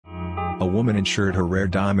a woman insured her rare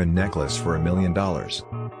diamond necklace for $1 million.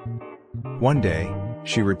 One day,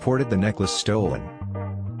 she reported the necklace stolen.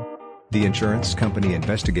 The insurance company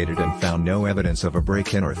investigated and found no evidence of a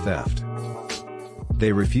break-in or theft.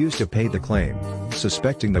 They refused to pay the claim,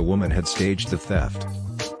 suspecting the woman had staged the theft.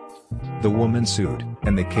 The woman sued,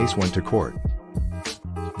 and the case went to court.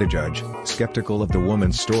 The judge, skeptical of the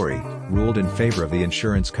woman's story, ruled in favor of the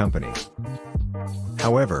insurance company.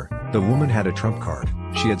 However, the woman had a trump card.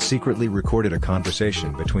 She had secretly recorded a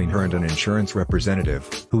conversation between her and an insurance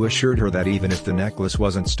representative, who assured her that even if the necklace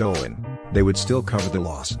wasn't stolen, they would still cover the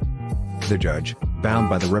loss. The judge, bound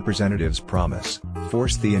by the representative's promise,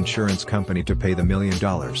 forced the insurance company to pay the $1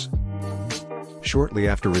 million. Shortly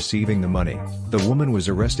after receiving the money, the woman was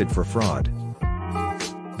arrested for fraud.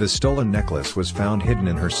 The stolen necklace was found hidden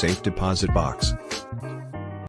in her safe deposit box.